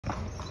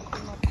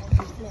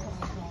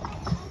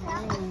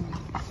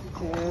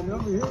And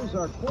over here is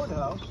our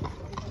courthouse.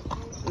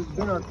 It's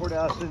been our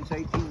courthouse since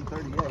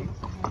 1838.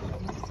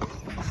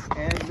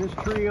 And this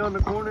tree on the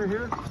corner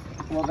here,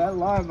 well, that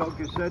live oak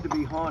is said to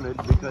be haunted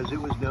because it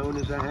was known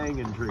as a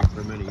hanging tree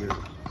for many years.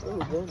 Oh,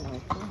 very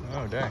nice.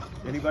 Oh, dang.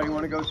 Anybody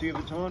want to go see if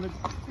it's haunted?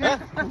 Yeah,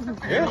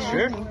 yeah,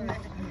 sure.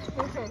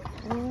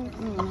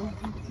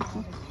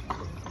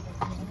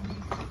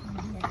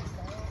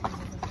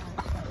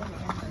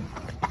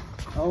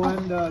 Oh,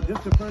 and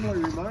just a friendly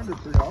reminder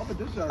for y'all, but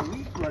this is our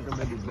least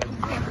recommended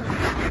bedroom.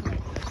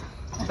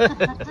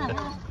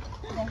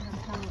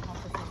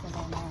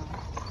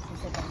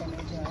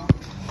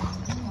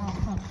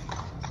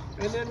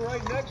 And then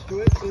right next to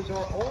it is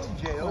our old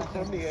jail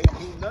from the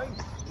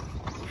 1890s.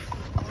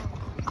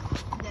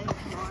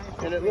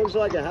 And it looks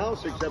like a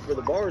house except for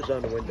the bars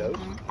on the windows.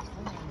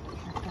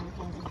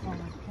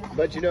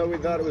 But you know, we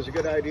thought it was a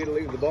good idea to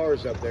leave the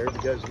bars up there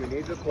because we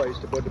needed a place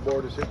to put the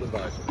board of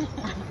supervisors.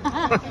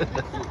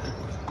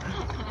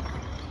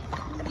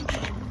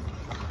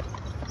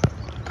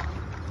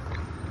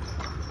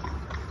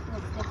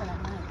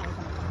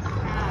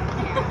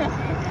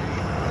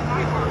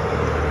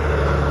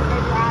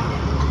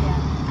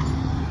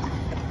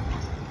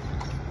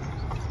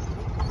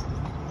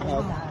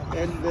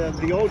 And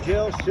the old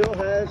jail still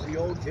has the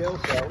old jail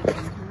cells.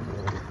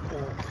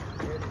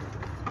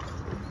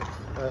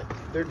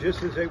 They're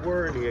just as they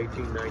were in the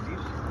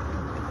 1890s.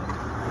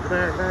 As a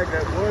matter of fact,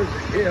 that was the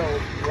jail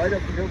right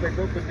up until they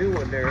built the new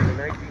one there in the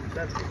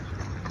 1970s.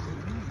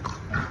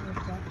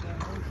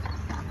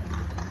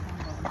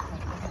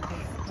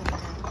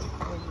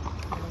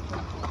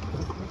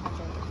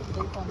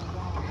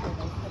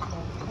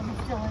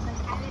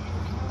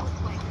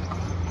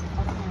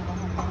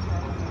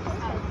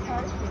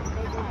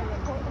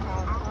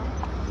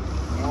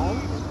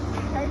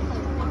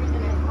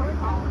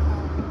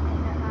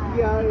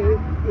 Yeah,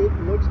 it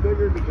looks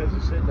bigger because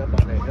it's sitting up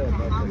on a hill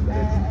mostly, but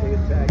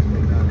it's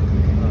actually not.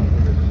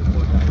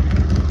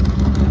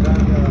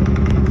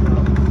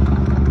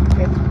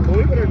 And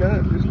believe it or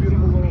not, this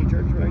beautiful little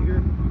church right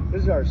here,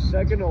 this is our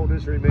second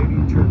oldest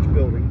remaining church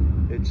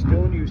building. It's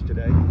still in use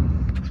today.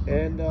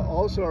 And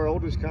also our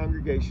oldest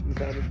congregation,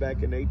 founded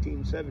back in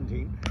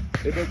 1817.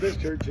 They built this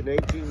church in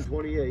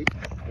 1828.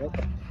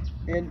 Yep.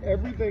 And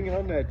everything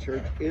on that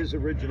church is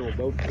original,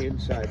 both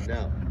inside and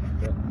out.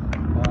 Yep.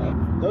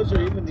 Those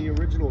are even the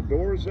original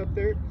doors up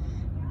there.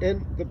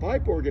 And the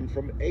pipe organ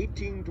from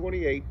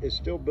 1828 is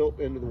still built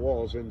into the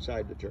walls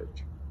inside the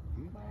church.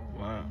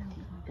 Wow.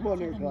 Come on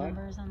there, Clyde.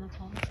 Numbers on the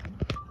phone.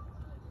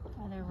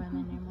 Are there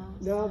Roman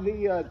numerals? Now,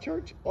 the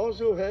church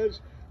also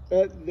has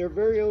their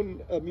very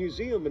own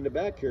museum in the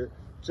back here.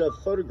 It's a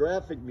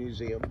photographic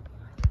museum.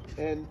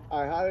 And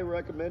I highly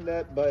recommend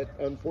that, but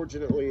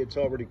unfortunately, it's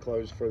already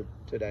closed for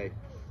today.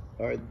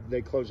 Or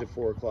they close at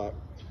 4 o'clock.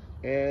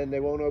 And they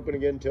won't open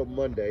again until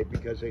Monday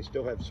because they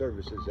still have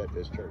services at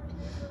this church.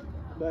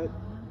 But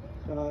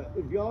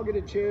if y'all get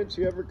a chance,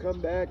 you ever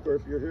come back, or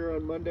if you're here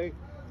on Monday,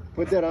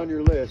 put that on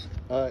your list.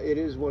 It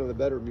is one of the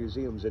better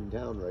museums in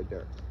town right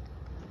there.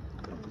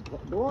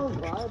 Go on,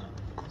 Bob.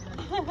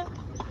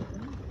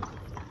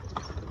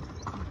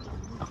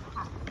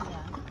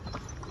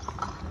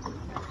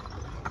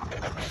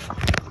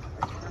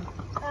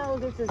 Oh,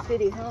 this is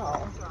City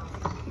Hall.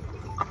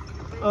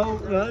 Oh,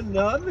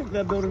 no, I think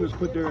that building was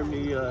put there in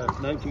the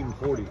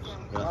 1940s.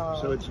 Yeah.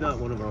 So it's not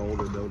one of our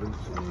older buildings.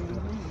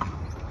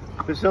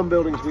 There's some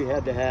buildings we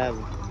had to have,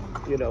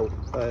 you know,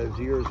 as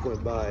years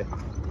went by.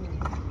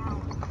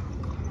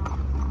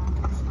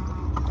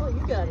 Oh,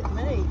 you got it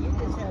made. You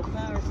just have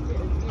power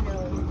steering, you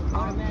know,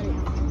 automatic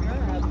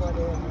drive,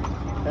 whatever.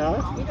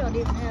 Huh? You don't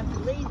even have to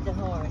lead the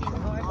horse. The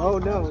horse Oh,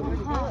 no. knows where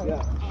to go.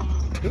 Yeah.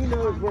 He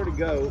knows where to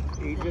go.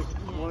 He just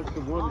wants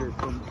to wander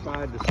from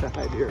side to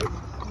side here.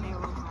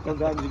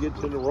 Sometimes he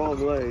gets in the wrong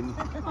lane.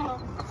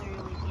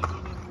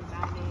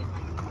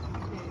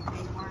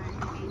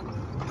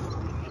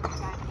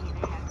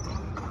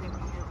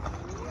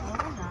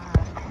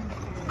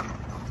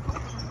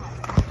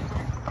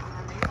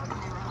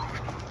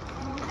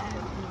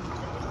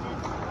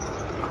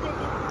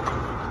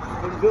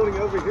 The building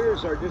over here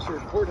is our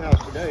district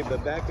courthouse today,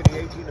 but back in the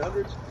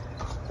 1800s,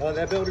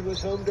 that building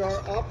was home to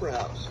our opera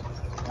house.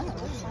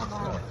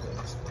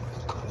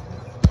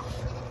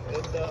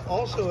 And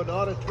also an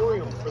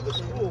auditorium for the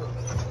school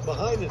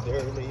behind it there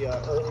in the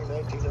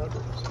early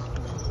 1900s.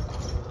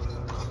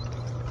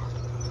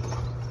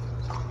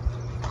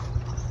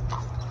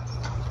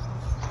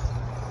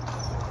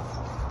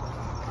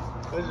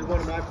 This is one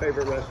of my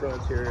favorite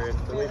restaurants here,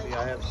 and believe me,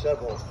 I have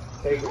several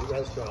favorite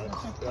restaurants.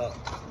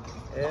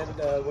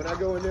 And when I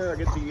go in there, I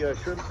get the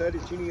shrimp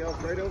fettuccine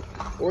Alfredo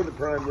or the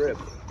prime rib.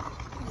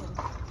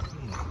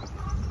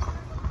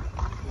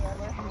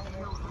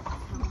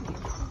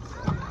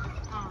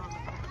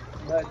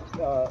 But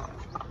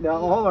now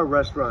all our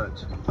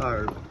restaurants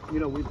are, you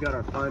know, we've got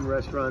our fine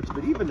restaurants,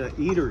 but even the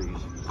eateries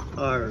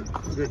are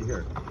good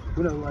here.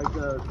 You know, like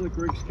Slick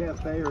Rick's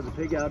Cafe or the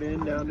Pig Out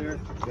Inn down there.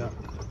 Yeah.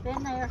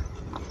 Been there.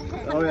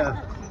 Oh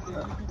yeah.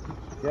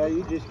 Yeah,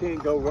 you just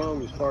can't go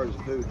wrong as far as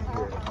food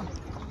here.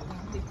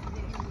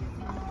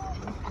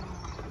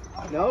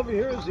 Now over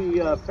here is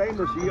the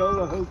famous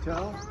Eola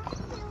Hotel.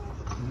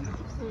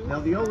 Now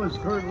the Eola is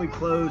currently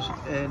closed,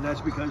 and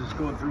that's because it's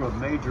going through a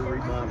major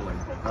remodeling.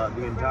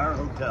 The entire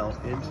hotel,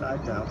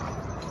 inside and out.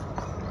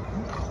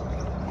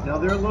 Now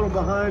they're a little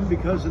behind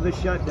because of the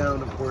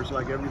shutdown, of course,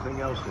 like everything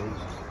else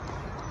is.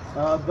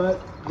 But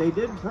they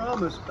did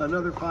promise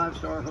another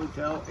 5-star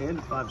hotel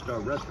and 5-star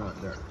restaurant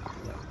there.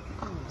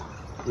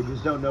 We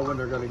just don't know when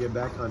they're going to get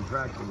back on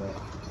track for that.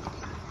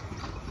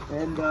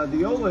 And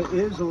the Eola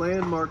is a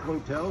landmark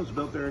hotel. It was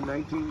built there in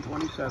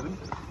 1927.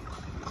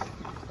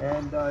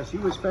 And she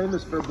was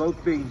famous for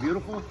both being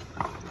beautiful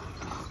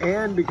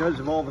and because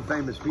of all the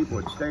famous people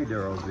that stayed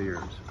there over the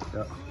years.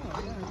 Yep.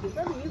 You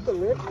can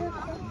live there?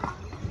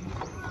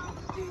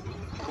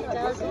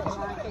 Does it?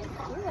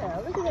 Yeah,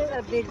 look at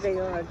how big they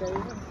are,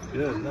 David.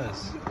 Good,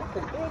 nice. That's a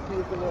big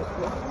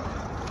eucalyptus.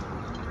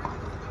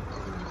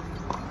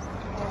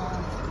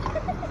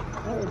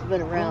 It's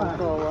been around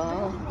for a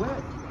while.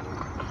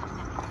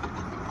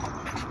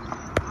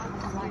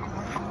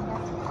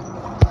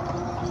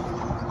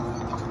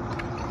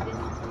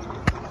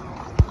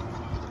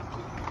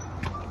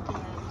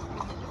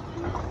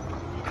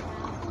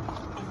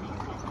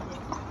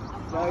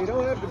 Now, you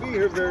don't have to be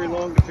here very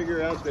long to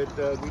figure out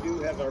that we do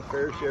have our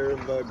fair share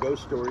of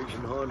ghost stories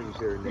and hauntings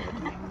here and there.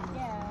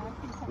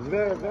 As a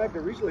matter of fact, I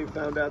recently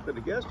found out that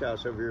the guest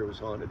house over here was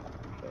haunted.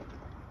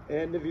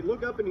 And if you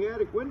look up in the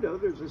attic window,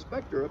 there's a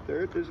specter up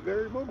there at this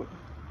very moment.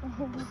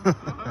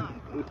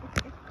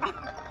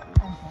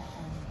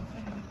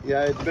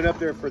 Yeah, it's been up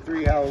there for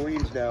 3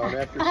 Halloweens now, and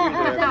after seeing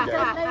it every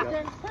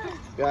day,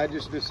 yeah, I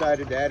just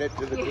decided to add it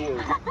to the tour.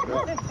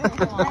 Yeah.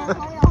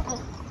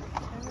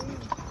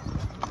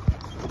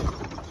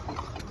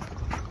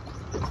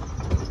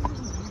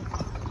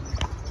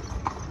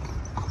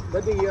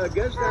 But the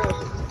guest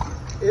house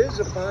is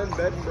a fine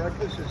bed and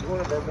breakfast. It's one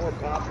of our more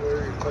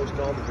popular. You're close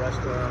to all the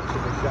restaurants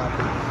and the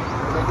shopping.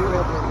 And they do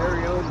have their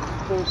very own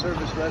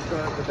full-service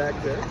restaurant in the back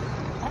there.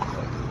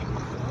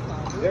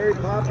 Very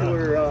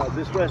popular,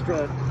 this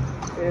restaurant,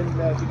 and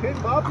became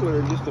popular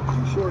in just a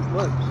few short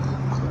months.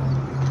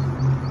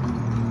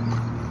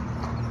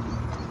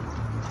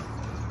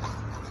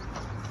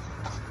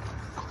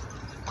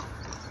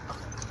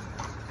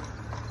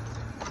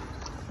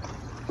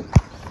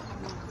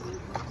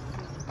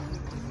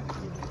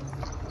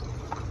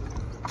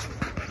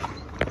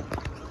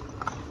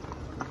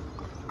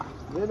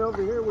 Then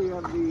over here we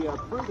have the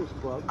Prentice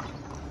Club.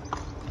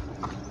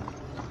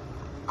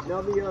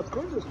 Now the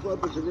Prentice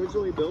Club was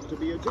originally built to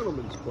be a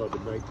gentleman's club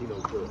in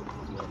 1904.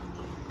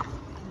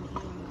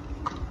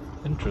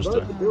 Interesting.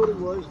 But the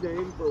building was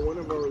named for one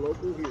of our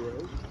local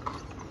heroes.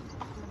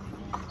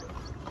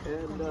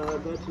 And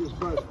that's his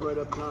bust right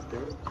up top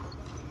there.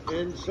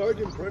 And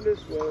Sergeant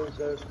Prentice was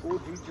a school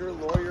teacher,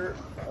 lawyer,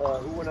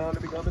 who went on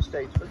to become a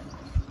statesman.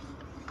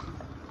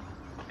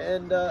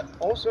 And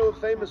also a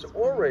famous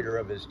orator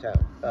of his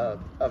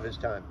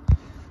time.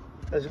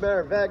 As a matter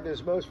of fact,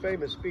 his most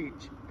famous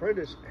speech,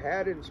 Prentice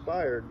had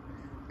inspired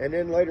and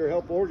then later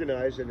helped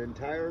organize an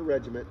entire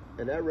regiment,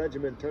 and that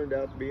regiment turned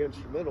out to be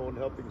instrumental in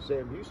helping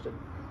Sam Houston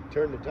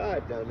turn the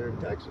tide down there in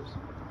Texas.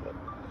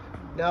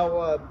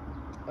 Now,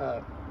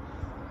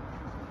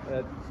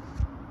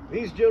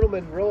 these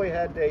gentlemen really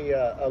had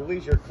a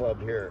leisure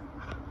club here.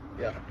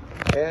 Yeah.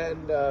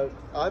 And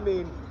I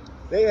mean,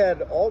 they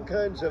had all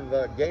kinds of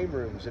game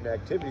rooms and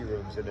activity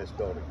rooms in this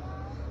building.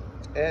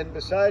 And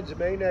besides the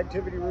main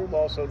activity room,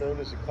 also known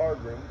as the card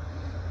room,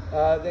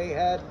 they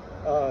had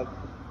a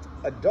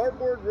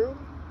dartboard room,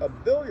 a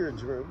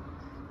billiards room,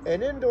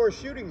 an indoor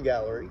shooting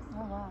gallery.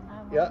 Oh, wow.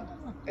 Yeah.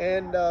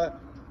 And a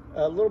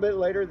little bit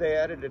later, they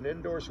added an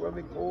indoor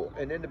swimming pool,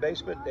 and in the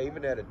basement, they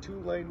even had a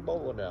 2-lane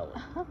bowling alley.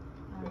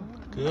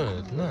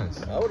 Good,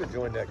 nice. I would have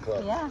joined that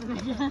club. Yeah.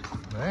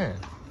 Man.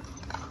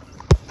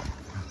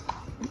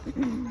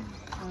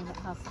 Oh, the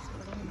house is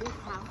pretty. This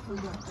house we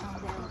went to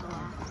there the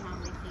last time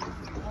we came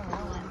here.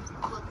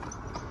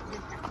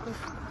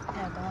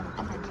 Yeah, the one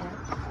that had that.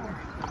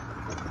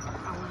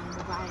 I wanted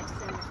to buy it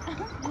so.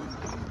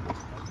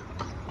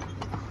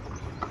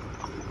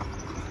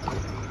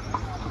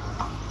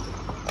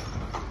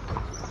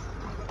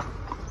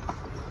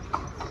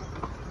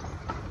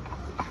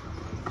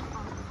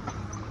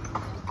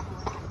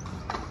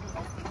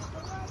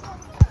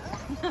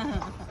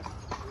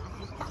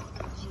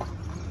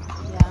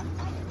 Yeah.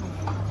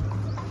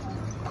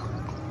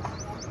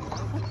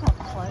 Look how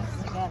close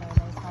together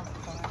those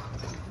houses are.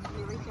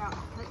 You reach out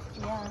and touch.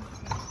 Yeah.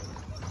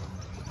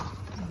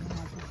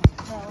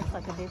 Yeah, it looks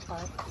like a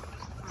duplex.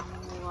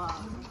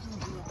 Wow.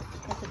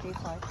 That's a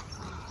duplex.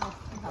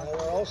 Now,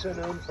 we're also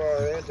known for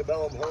our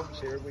antebellum homes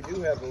here. We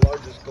do have the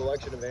largest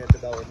collection of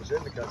antebellums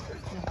in the country.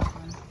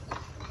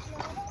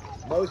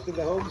 Most of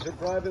the homes are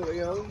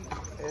privately owned,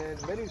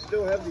 and many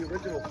still have the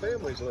original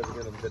families living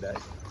in them today.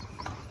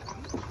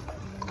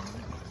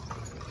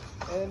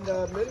 And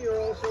many are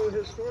also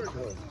historic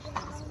homes,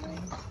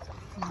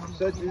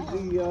 such as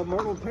the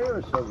Myrtle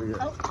Terrace over here.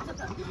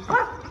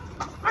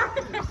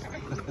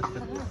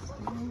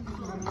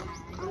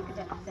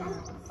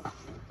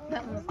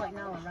 That one was like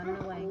Nala running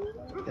away.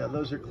 Yeah,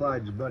 those are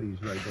Clyde's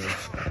buddies right there.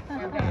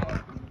 Okay.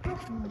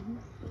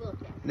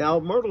 Now,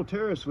 Myrtle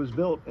Terrace was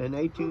built in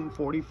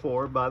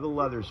 1844 by the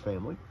Leathers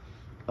family.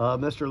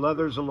 Mr.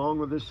 Leathers, along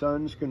with his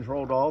sons,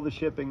 controlled all the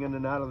shipping in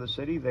and out of the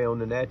city. They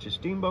owned the Natchez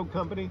Steamboat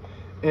Company,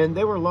 and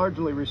they were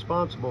largely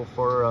responsible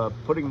for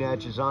putting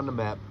Natchez on the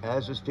map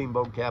as a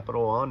steamboat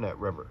capital on that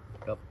river.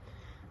 Yep.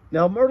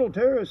 Now, Myrtle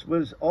Terrace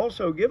was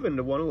also given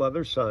to one of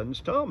Leathers' sons,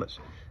 Thomas.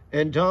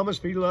 And Thomas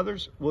P.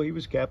 Leathers, well, he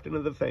was captain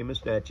of the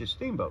famous Natchez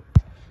Steamboat.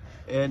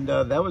 And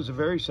that was the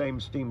very same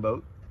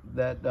steamboat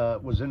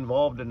that was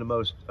involved in the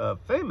most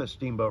famous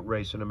steamboat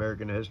race in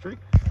American history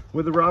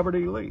with the Robert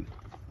E. Lee.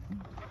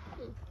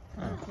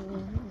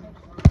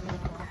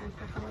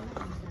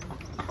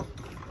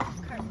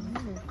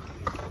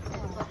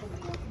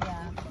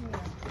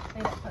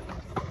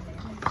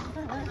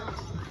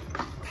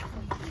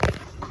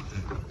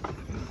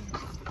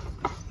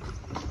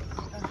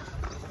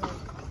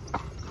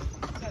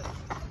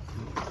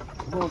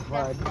 Come on,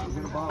 Clyde. You're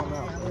going to bottom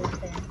out.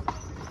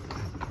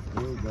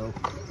 There you go.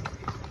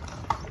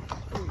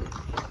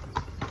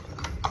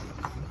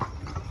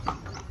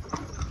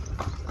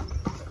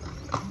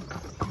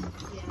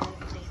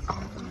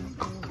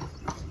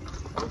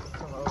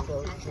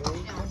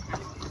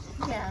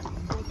 Yeah.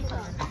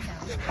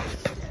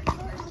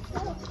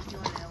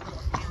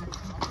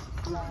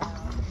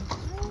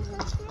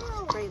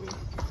 Really.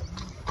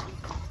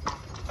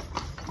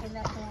 And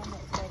that's the one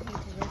that said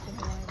he's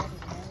originally already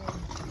married.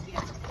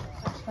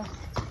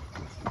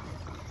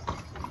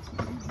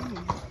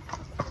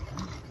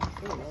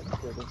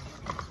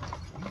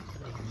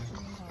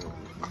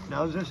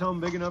 Now, is this home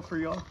big enough for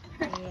y'all?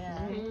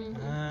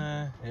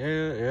 Yeah.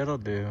 It'll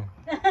do.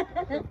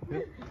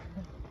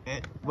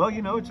 Well,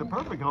 you know, it's a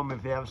perfect home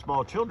if you have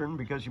small children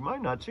because you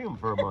might not see them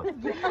for a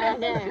month. I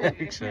know.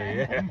 Actually,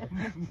 yeah.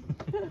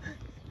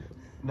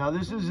 Now,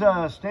 this is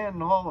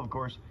Stanton Hall, of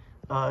course.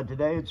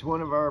 Today, it's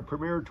one of our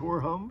premier tour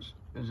homes.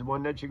 It's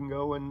one that you can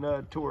go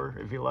and tour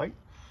if you like.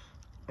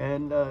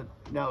 And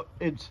now,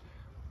 it's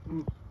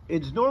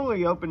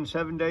normally open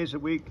 7 days a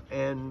week,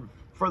 and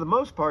for the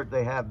most part,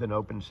 they have been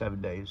open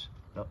 7 days.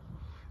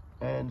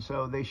 And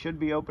so they should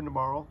be open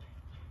tomorrow,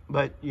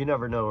 but you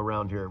never know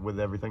around here with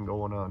everything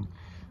going on.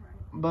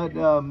 But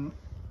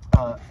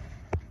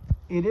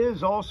it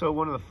is also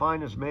one of the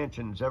finest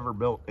mansions ever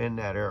built in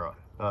that era.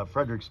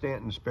 Frederick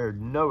Stanton spared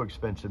no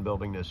expense in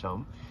building this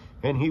home,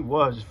 and he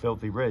was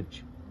filthy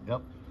rich.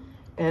 Yep.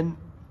 And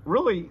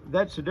really,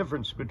 that's the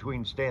difference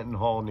between Stanton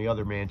Hall and the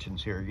other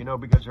mansions here, you know,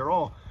 because they're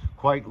all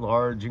quite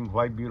large and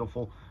quite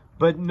beautiful,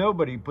 but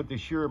nobody put the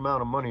sheer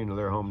amount of money into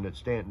their home that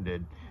Stanton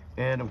did.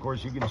 And of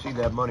course, you can see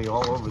that money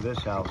all over this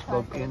house,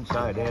 both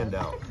inside and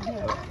out.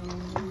 Yep.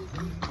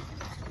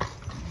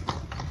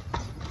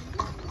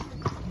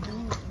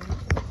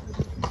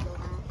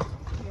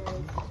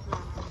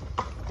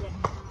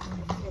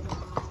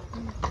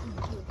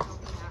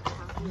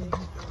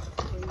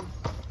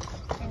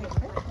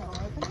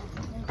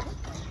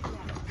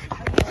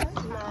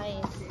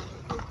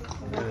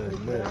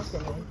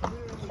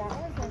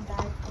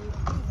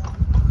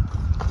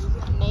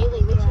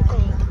 Maylee, what you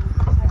think?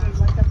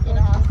 In a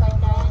house like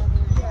that?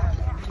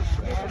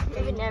 Yeah, we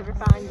would never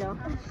find them.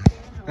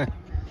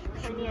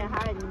 We need a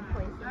hiding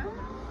place.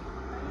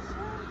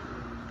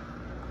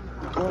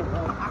 I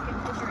can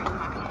picture it in my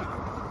head.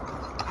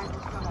 I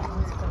just don't know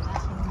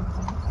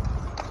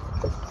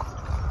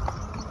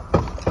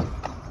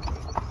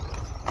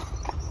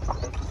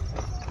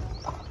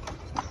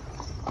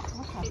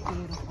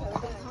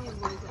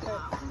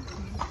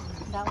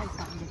That was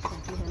something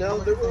different. Now,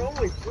 there were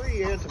only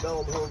 3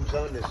 antebellum homes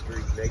on this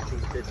street in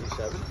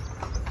 1857,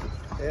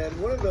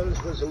 and one of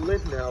those was a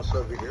Linton house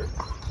over here.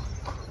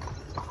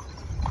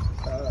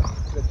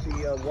 That's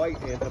the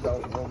white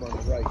antebellum home on the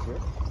right here.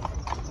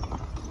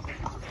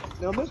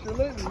 Now, Mr.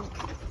 Linton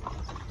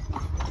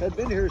had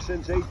been here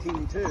since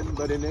 1810,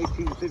 but in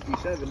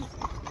 1857,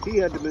 he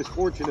had the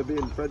misfortune of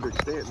being Frederick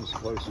Stanton's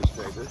closest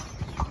neighbor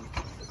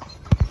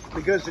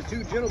because the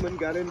two gentlemen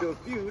got into a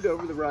feud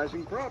over the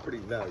rising property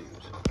values.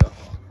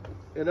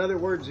 In other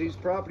words, these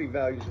property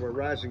values were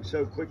rising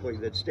so quickly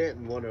that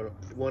Stanton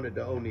wanted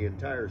to own the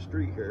entire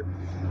street here,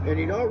 and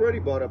he'd already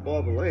bought up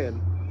all the land.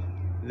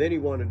 Then he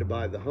wanted to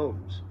buy the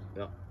homes,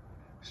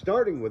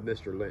 starting with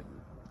Mr.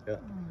 Linton,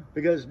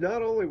 because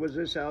not only was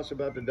this house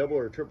about to double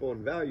or triple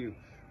in value,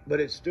 but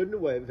it stood in the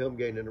way of him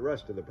gaining the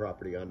rest of the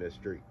property on this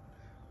street,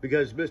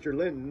 because Mr.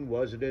 Linton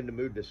wasn't in the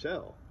mood to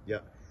sell.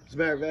 As a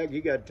matter of fact,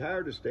 he got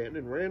tired of Stanton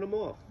and ran him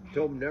off.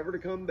 Told him never to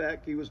come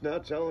back. He was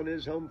not selling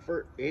his home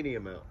for any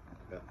amount.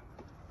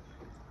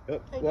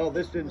 Well,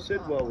 this didn't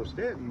sit well with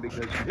Stanton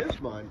because in his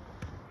mind,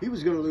 he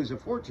was going to lose a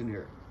fortune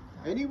here.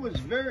 And he was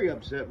very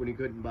upset when he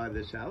couldn't buy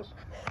this house.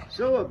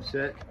 So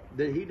upset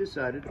that he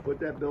decided to put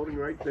that building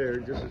right there,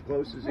 just as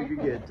close as he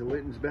could get to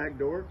Linton's back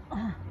door.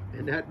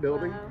 And that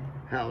building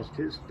housed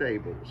his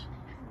stables.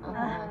 Oh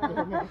my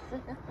goodness.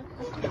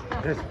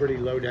 That's pretty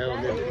low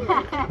down, isn't it?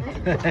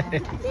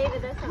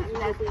 David, that's something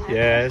you do.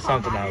 Yeah, it's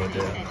something I would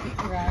do.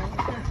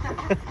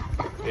 Right.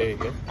 There you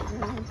go.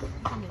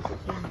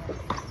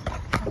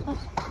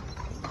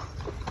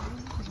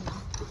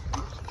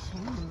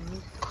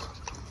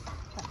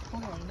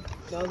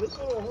 Now this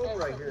little home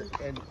right here,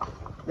 and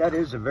that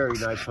is a very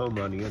nice home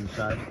on the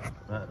inside,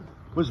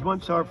 was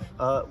once our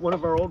one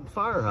of our old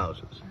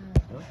firehouses.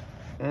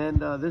 And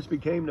this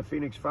became the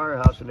Phoenix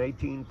Firehouse in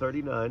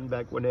 1839,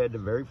 back when they had the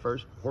very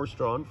first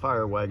horse-drawn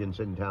fire wagons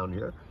in town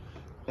here.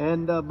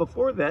 And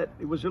before that,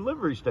 it was a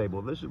livery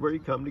stable. This is where you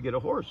come to get a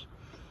horse.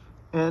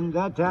 And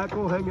that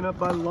tackle hanging up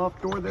by the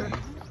loft door there,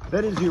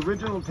 that is the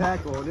original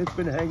tackle, and it's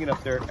been hanging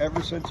up there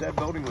ever since that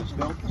building was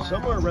built,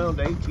 somewhere around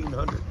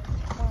 1800.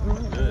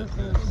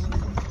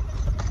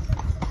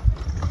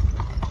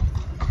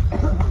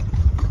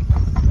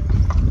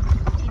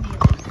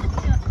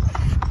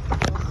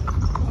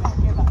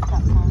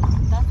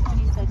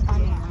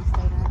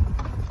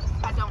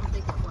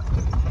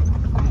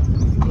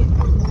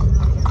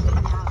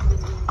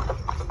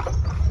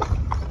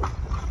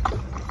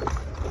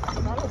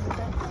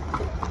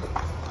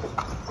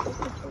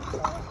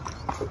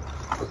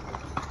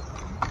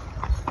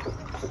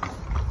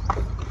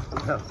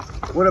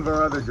 One of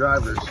our other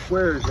drivers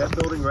swears that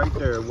building right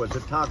there was a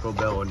Taco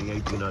Bell in the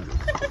 1800s.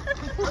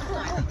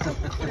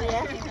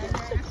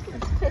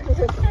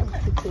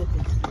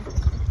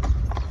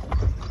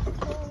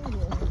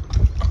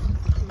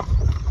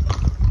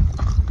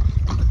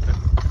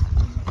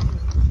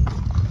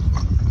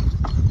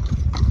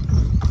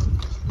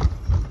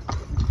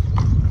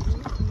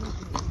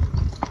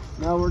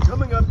 Now we're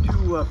coming up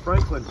to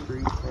Franklin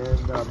Street,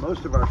 and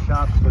most of our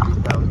shops will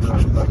be down here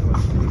on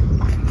Franklin Street.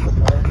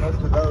 And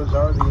most of those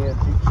are the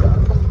antique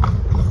shops.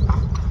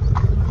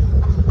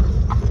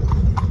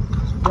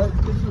 But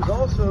this is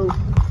also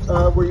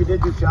where you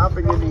did your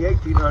shopping in the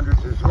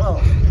 1800s as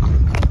well.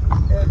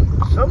 And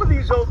some of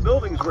these old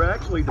buildings were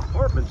actually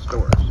department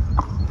stores.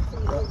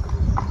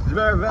 As a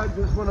matter of fact,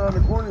 this one on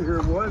the corner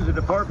here was a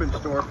department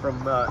store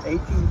from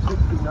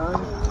 1869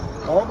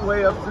 all the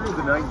way up through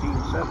the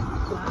 1970s.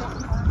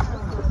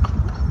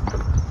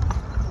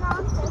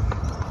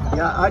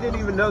 Yeah, I didn't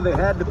even know they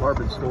had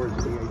department stores in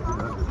the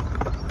 1800s.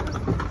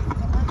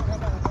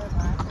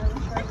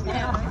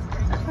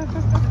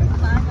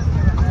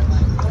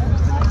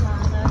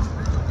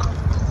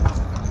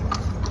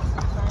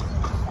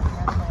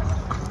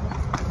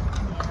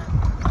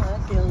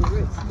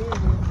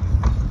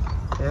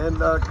 And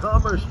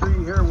Commerce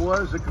Street here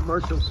was a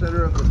commercial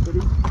center of the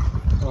city.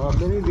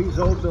 Many of these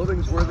old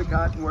buildings were the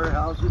cotton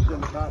warehouses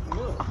and the cotton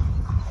mills.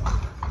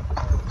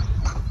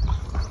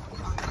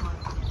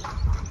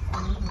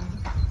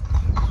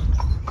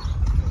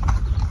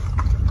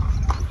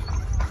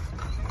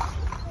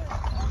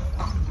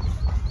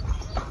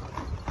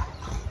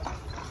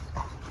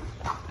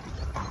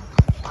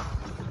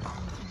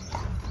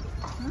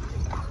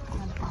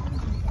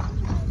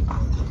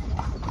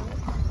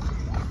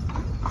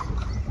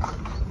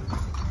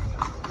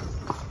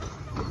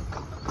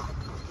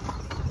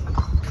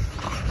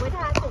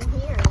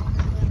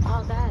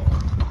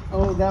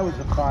 That was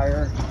a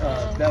fire.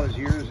 That was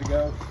years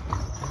ago.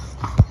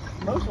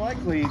 Most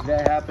likely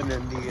that happened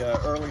in the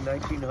early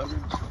 1900s.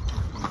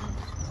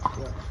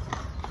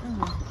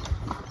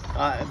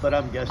 Yeah. But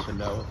I'm guessing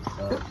no.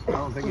 I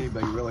don't think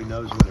anybody really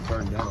knows when it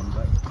burned down.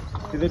 But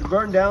if it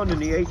burned down in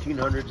the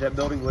 1800s, that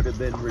building would have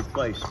been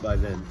replaced by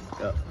then.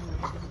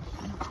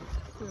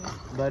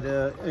 But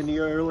in the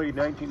early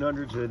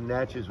 1900s,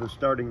 Natchez was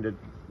starting to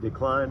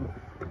decline.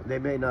 They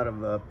may not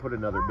have put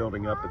another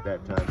building up at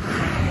that time.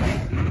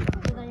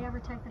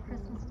 Take the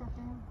Christmas stuff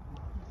in.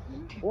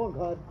 Oh,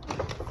 God.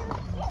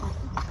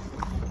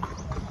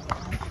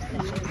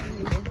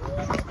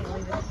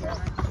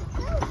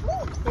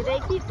 Do they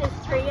keep this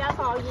tree up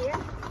all year?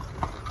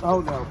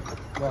 Oh, no.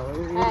 No,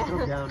 it'll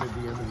come down at the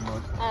end of the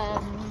month.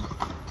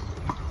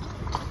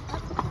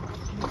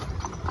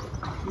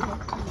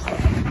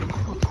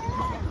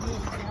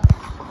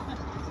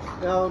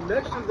 Now,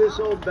 next to this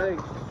old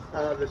bank,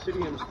 the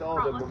city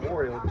installed a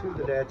memorial to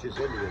the Natchez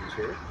Indians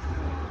here,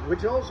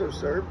 which also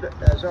served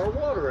as our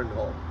watering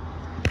hole.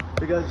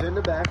 Because in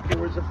the back there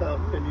was a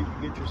fountain and you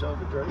could get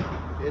yourself a drink.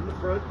 In the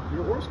front,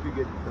 your horse could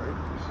get a drink.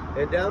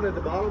 And down at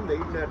the bottom, they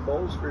even had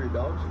bowls for your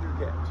dogs and your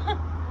cats.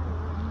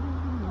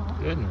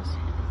 Goodness.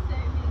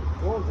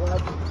 Oh, I'm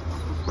glad.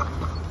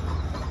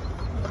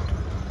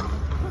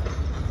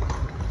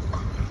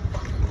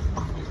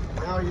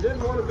 Now, you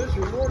didn't want to miss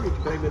your mortgage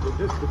payment at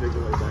this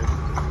particular bank.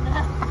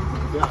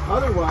 Yeah,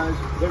 otherwise,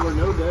 there were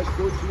no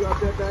escorts you out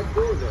that back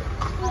door there.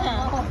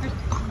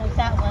 Like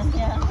that one,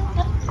 yeah.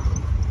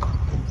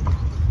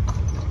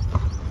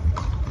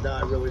 No,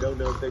 I really don't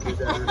know if they did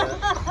that or not.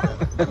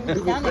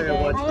 People say I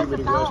watch too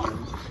many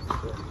westerns.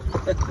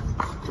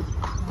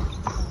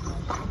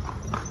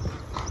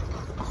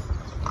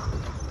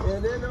 And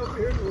then over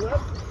here to the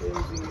left is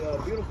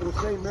the beautiful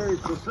St. Mary's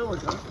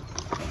Basilica.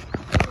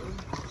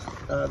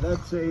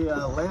 That's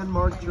a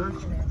landmark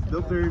church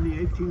built there in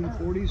the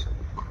 1840s.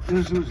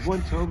 This was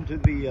once home to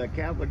the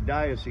Catholic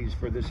diocese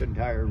for this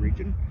entire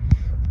region.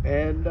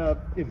 And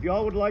if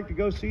y'all would like to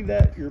go see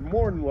that, you're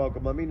more than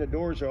welcome. I mean, the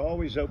doors are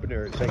always open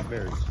there at St.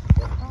 Mary's.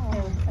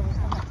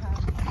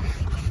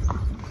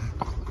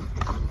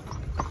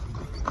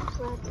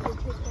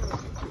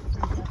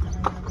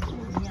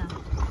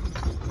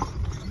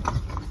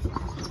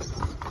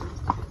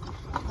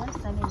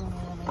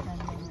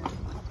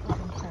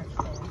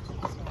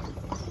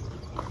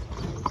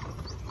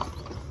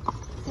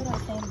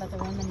 About the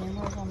Roman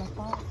numerals on the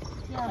clock.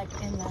 Yeah. Like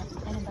in the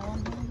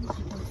antebellum rooms,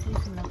 you can see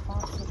from the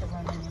clocks with the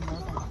Roman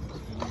numerals on them.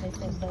 They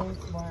said those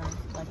were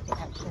like the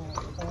actual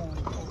old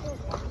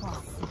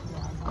clocks.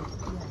 Yeah.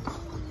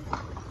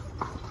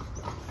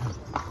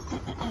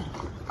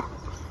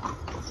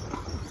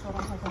 Sort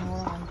of like a New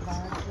Orleans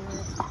vibe to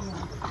it.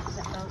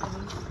 That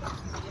balcony.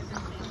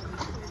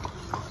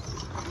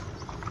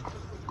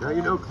 Now,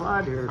 you know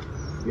Clyde here,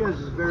 he has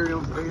his very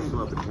own fan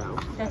club in town.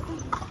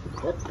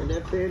 Yep, and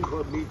that fan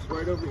club meets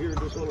right over here in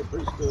this little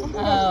preschool.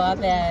 Oh, I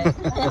bet.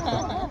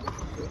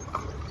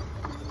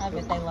 I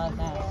bet they love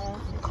that.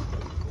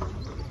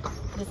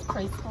 This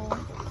preschool.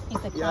 He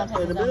said, Yeah,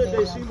 and the minute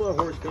they see my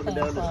horse coming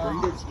down the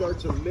street, it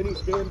starts a mini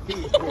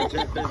stampede towards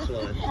that fence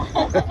line.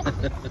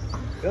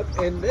 Yep,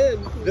 and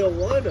then they'll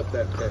line up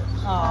that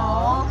fence.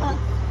 Aww.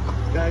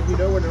 Guys, you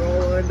know when they're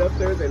all lined up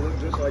there, they look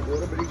just like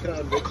little bitty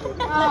convicts.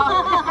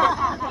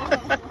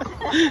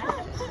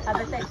 I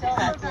bet they feel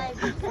like that.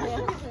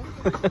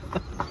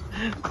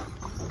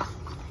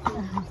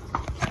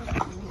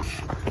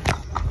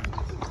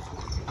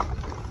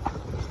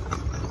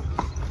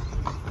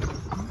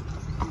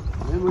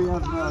 Then we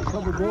have a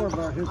couple more of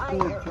our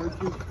historic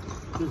churches.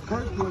 The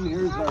first one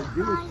here is our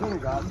Jewish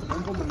synagogue,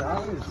 Temple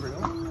Mount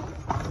Israel.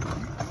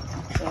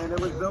 And it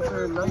was built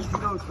there in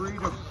 1903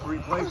 to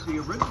replace the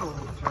original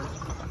church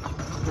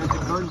that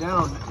had burned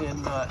down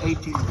in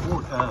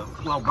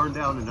 1840. Well, burned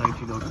down in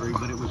 1903,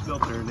 but it was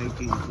built there in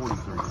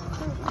 1843.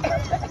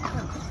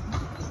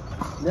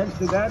 Next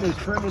to that is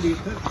Trinity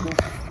Episcopal.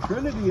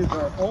 Trinity is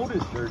our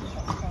oldest church,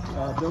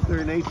 built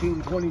there in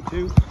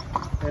 1822.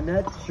 And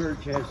that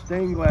church has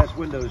stained glass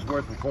windows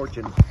worth a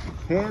fortune,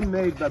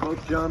 handmade by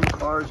both John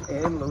Mars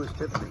and Louis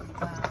Tiffany.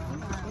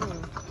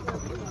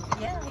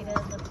 Yeah, he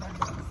does look like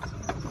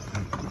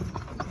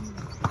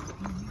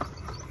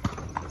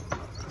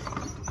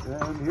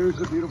And here's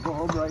a beautiful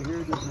home right here.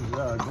 This is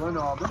Glen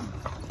Auburn,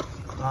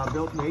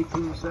 built in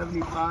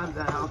 1875.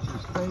 That house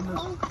is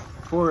famous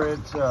for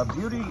its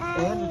beauty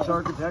and its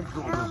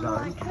architectural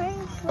design.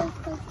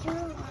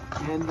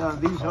 And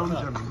these homes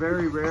are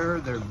very rare.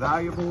 They're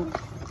valuable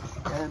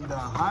and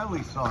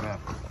highly sought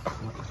after.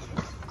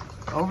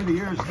 Over the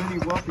years, many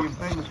wealthy and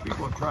famous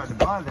people have tried to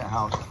buy that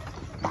house.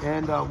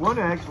 And one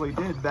actually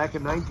did back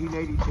in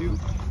 1982.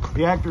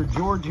 The actor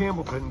George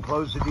Hamilton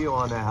closed the deal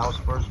on that house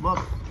for his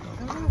mother.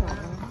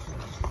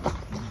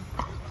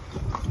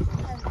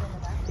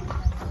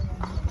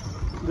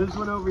 This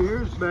one over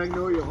here is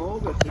Magnolia Hall.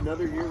 That's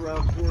another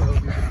year-round tour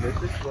home you can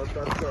visit, plus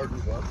our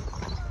garden club.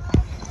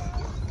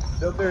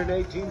 Built there in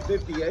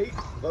 1858,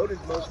 voted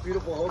most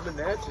beautiful home in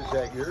Natchez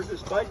that year,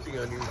 despite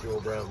the unusual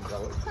brown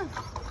color.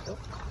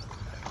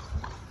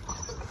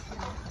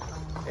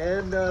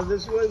 And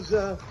this was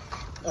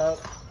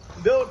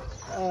built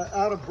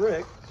out of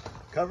brick,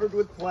 covered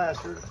with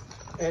plaster,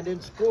 and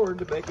then scored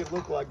to make it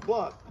look like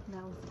block.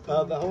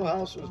 The whole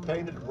house was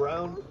painted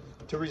brown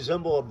to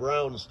resemble a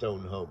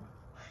brownstone home,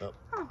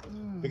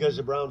 because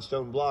the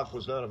brownstone block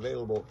was not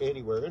available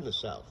anywhere in the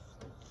South.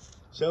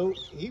 So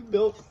he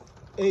built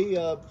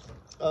a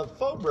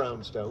faux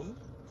brownstone.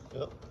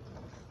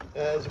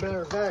 As a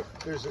matter of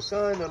fact, there's a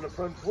sign on the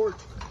front porch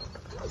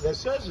that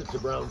says it's a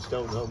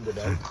brownstone home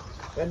today,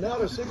 and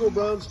not a single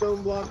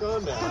brownstone block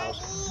on the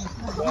house.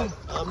 But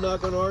I'm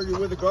not going to argue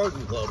with the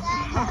garden club.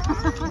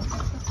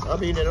 I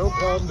mean, they don't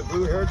call them the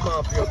blue-haired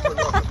mafia for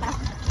nothing.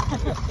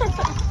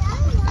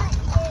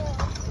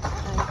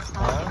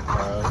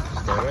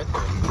 Stay right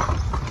there.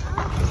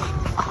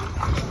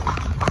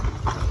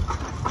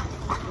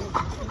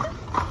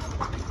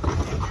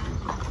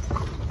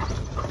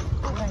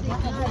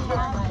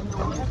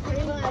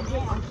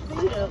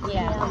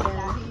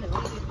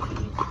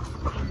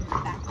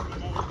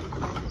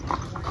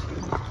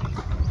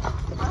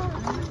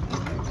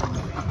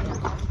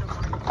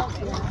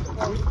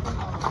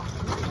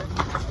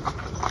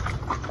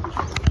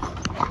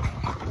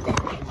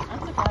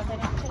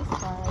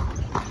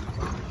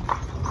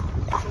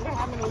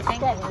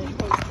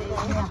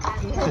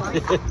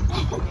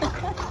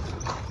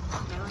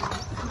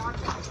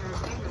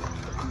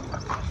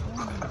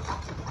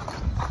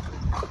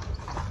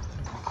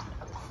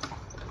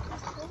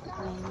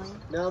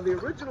 Now, the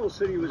original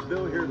city was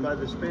built here by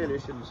the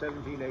Spanish in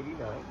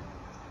 1789,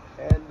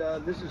 and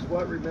this is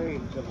what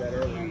remains of that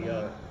early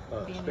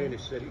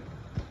Spanish city.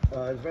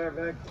 As a matter of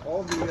fact,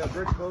 all the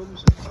brick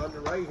homes on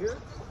the right here,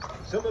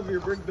 some of your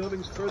brick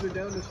buildings further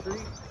down the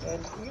street,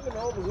 and even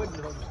all the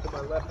wooden homes to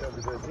my left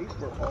over there, these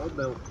were all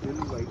built in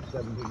the late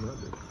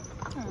 1700s.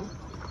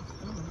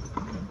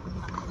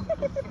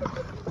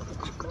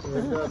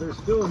 And they're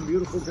still in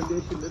beautiful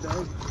condition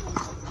today.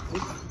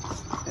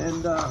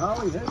 And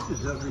Holly Hedge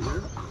is over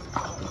here.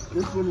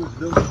 This one was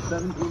built in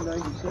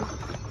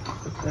 1796.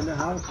 And the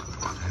house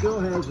still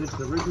has its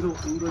original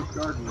English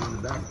garden in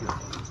the back here.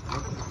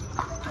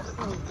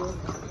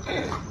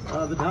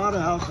 The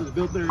Dada House was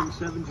built there in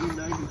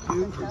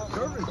 1792 for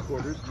servants'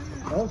 quarters,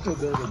 also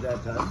built at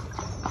that time.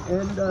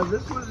 And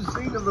this was the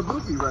scene of the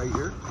Buggy right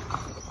here.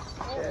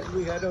 And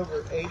we had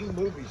over 80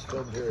 movies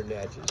filmed here in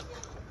Natchez.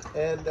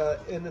 And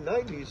in the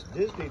 90s,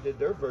 Disney did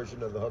their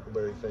version of the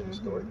Huckleberry Finn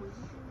story.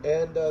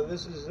 And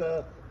this is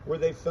where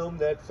they filmed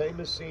that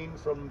famous scene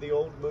from the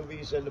old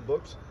movies and the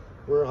books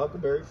where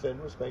Huckleberry Finn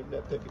was painting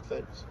that picket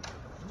fence.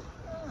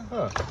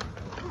 Huh.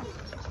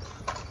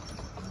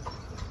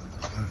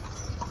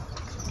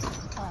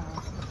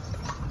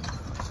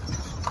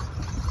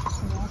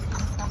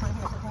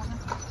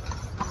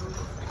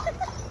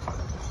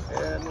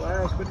 And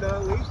last but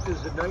not least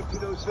is the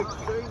 1906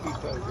 train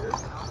depot here.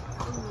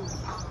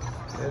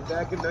 And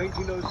back in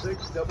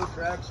 1906, double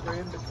tracks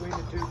ran between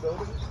the two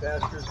buildings.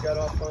 Passengers got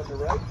off on the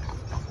right.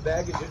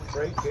 Baggage and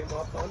freight came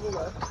off on the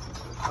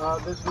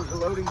left. This was a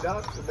loading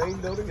dock, the main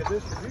building, a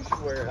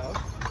distribution warehouse.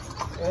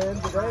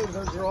 And today,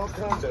 those are all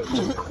condos.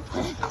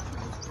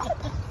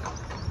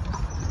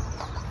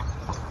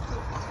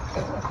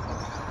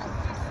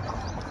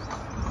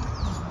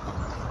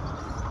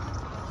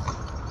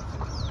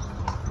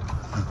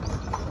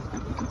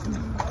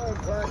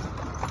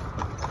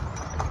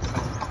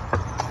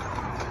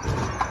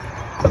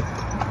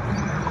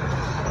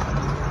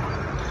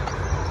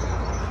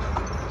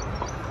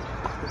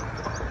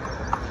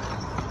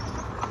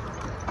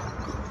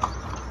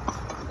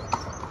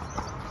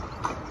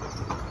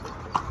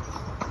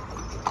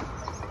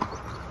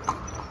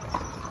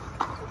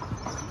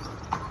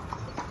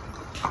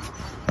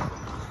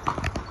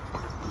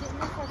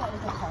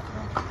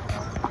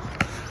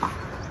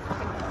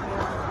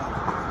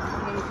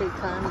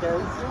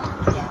 Condos.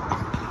 Yeah.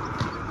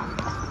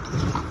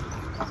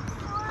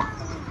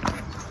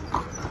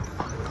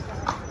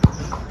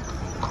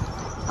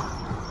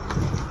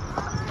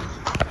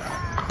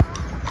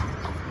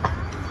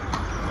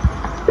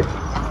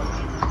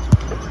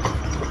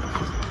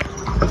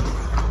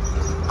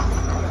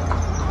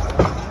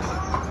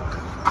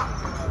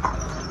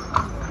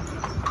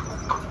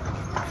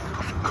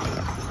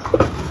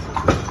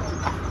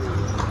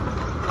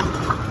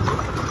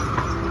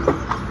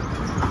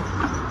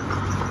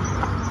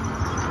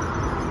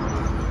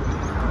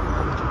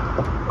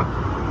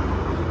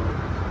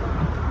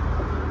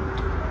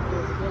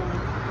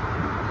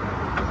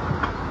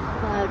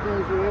 Cloud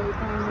knows where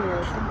everything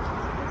is.